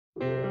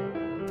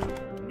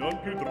Non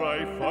più tra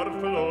i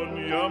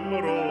farfalloni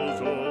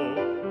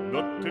amoroso,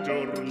 notte e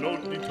giorno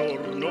di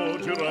torno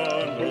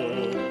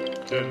girano,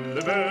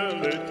 delle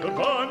belle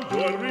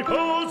turbando al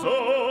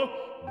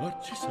riposo,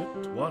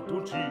 Narcisetto a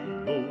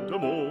dolcino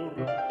d'amor,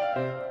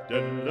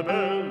 delle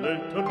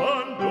belle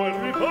turbando al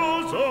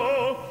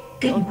riposo,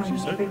 Good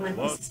morning, everyone.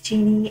 This is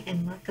Jeannie,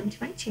 and welcome to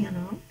my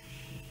channel.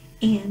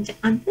 And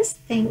on this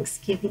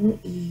Thanksgiving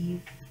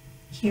Eve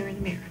here in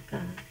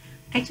America,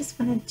 I just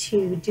wanted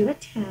to do a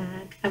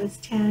tag. I was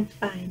tagged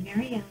by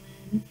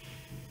MaryEllen.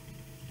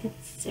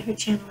 Her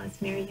channel is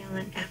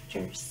MaryEllen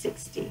After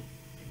 60.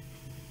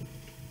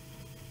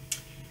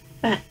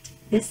 But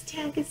this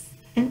tag is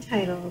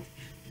entitled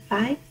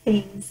 5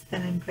 Things That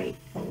I'm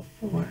Grateful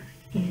For.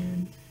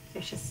 And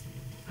there's just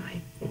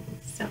 5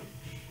 things. So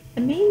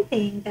the main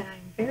thing that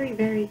I'm very,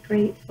 very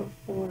grateful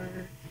for,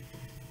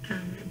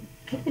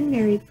 I've been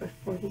married for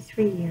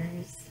 43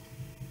 years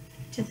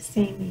to the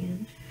same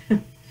man,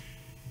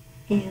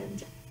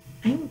 and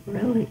I'm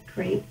really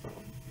grateful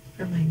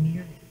for my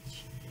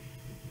marriage.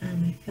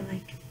 I feel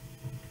like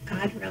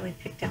God really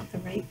picked out the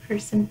right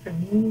person for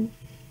me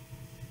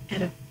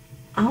out of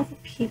all the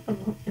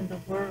people in the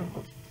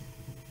world.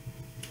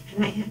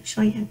 And I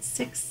actually had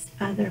 6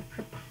 other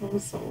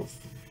proposals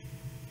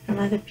from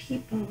other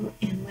people,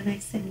 and when I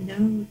said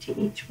no to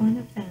each one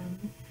of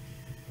them,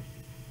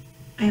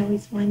 I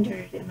always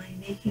wondered, am I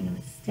making a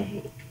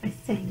mistake by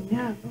saying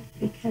no?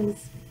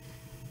 Because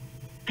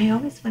I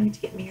always wanted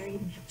to get married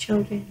and have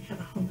children, have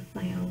a home of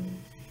my own,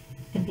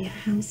 and be a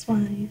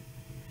housewife.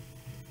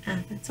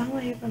 That's all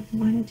I ever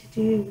wanted to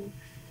do,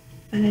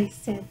 but I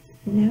said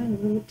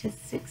no to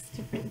 6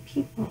 different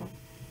people,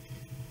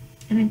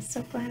 and I'm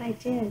so glad I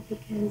did,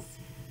 because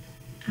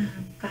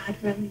God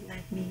really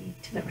led me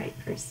to the right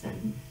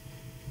person,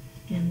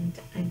 and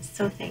I'm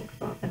so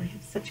thankful that I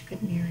have such a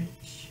good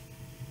marriage.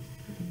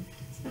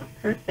 It's not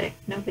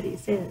perfect,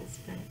 nobody's is,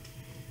 but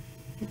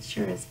it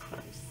sure is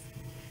close.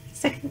 The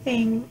second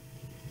thing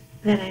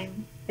that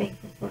I'm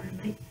thankful for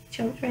are my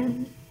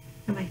children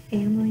and my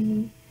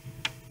family.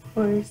 Of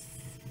course,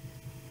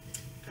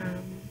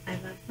 I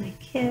love my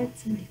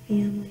kids and my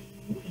family,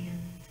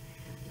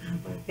 and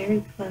we're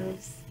very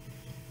close.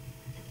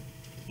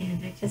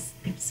 And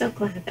I'm so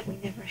glad that we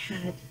never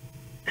had,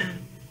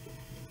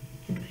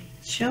 in my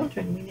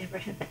children, we never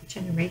had that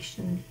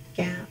generation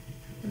gap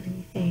or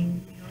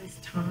anything. We always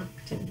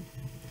talked and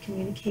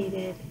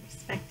communicated and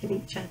respected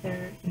each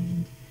other.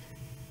 And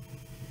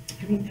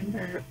I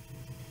remember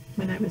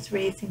when I was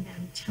raising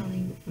them,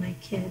 telling my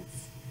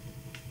kids,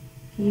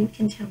 you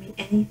can tell me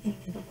anything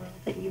in the world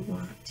that you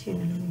want to,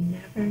 and I'll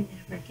never,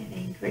 never get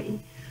angry.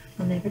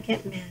 I'll never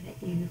get mad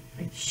at you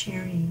for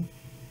sharing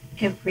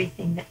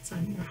everything that's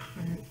on your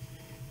heart.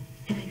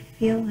 And I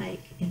feel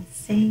like in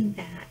saying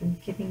that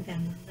and giving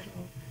them a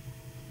little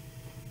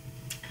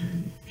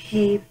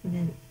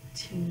pavement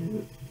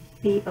to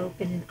be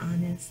open and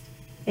honest,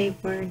 they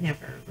were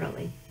never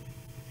really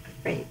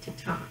afraid to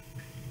talk.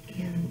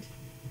 And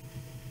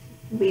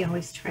we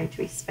always tried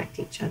to respect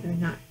each other,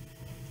 not,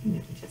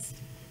 just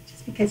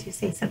because you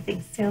say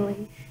something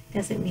silly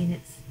doesn't mean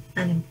it's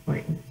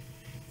unimportant.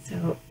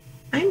 So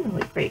I'm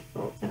really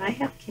grateful that I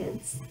have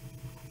kids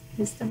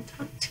who still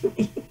talk to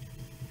me.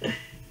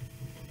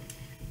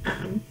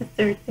 The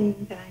third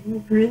thing that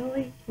I'm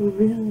really,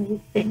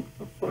 really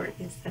thankful for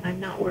is that I'm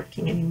not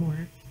working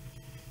anymore.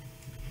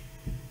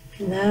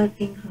 I love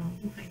being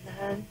home. I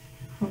love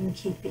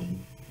homekeeping.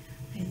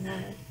 I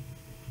love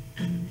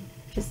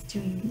just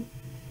doing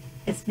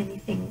as many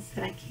things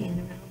that I can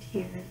around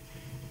here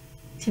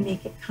to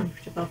make it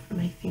comfortable for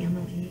my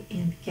family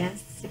and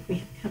guests. If we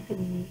have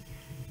company,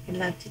 I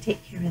love to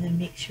take care of them,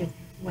 make sure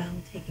they're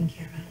well taken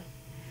care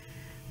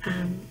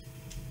of.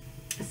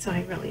 So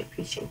I really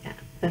appreciate that.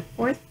 The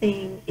fourth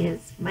thing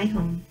is my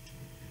home.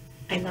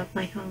 I love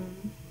my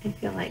home. I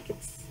feel like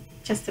it's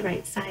just the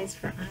right size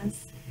for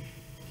us.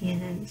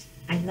 And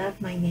I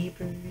love my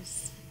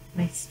neighbors,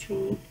 my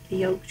street,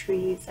 the oak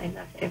trees. I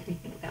love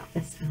everything about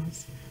this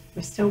house.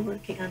 We're still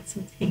working on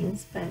some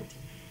things, but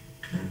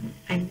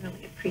I'm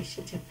really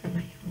appreciative for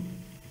my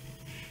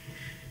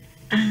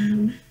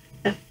home.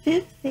 The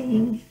fifth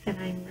thing that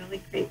I'm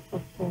really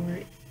grateful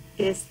for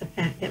is the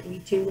fact that we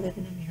do live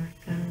in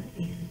America,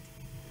 and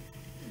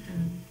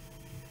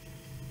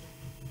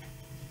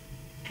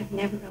I've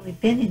never really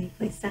been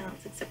anyplace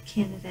else except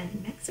Canada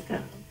and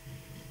Mexico,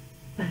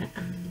 but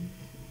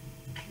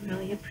I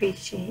really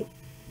appreciate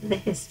the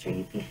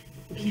history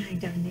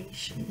behind our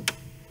nation,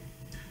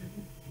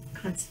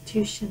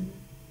 Constitution,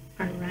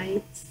 our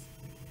rights,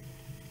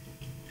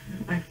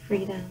 our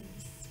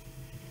freedoms,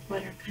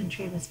 what our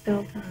country was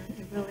built on.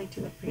 I really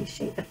do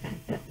appreciate the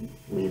fact that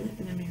we live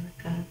in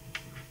America,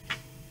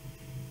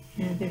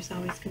 and there's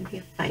always going to be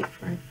a fight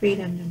for our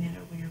freedom no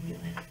matter where we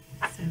live.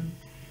 So,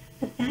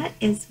 but that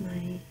is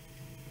my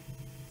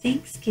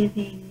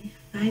Thanksgiving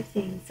 5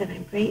 things that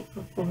I'm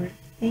grateful for.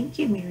 Thank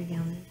you,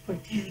 MaryEllen, for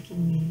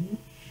tagging me.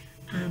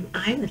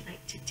 I would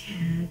like to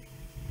tag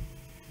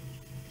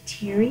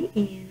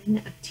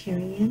TerianneTime of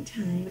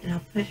TerianneTime, and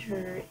I'll put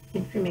her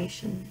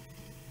information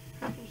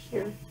probably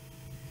here.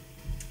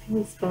 I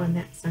always go on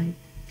that side.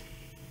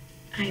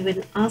 I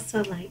would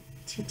also like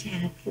to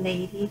tag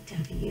Lady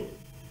W.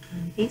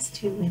 These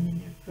two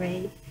women are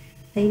great.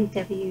 Lady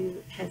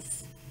W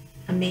has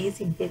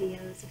amazing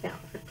videos about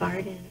her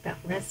garden, about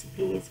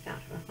recipes,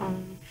 about her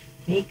home,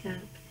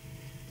 makeup.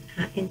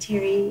 And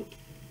Terry,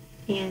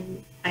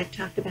 and I've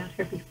talked about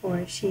her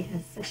before. She's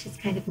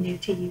kind of new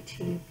to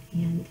YouTube,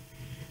 and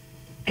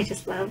I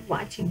just love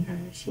watching her.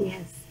 She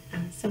has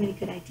so many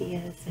good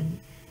ideas, and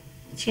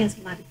she has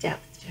a lot of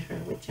depth to her,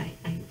 which I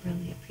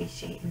really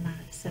appreciate and love.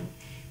 So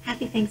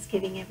happy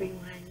Thanksgiving,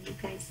 everyone. You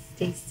guys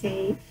stay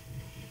safe,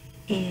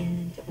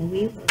 and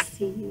we will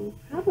see you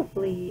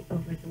probably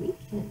over the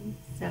weekend.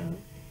 So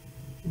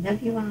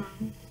love you all.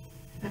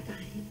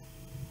 Bye-bye.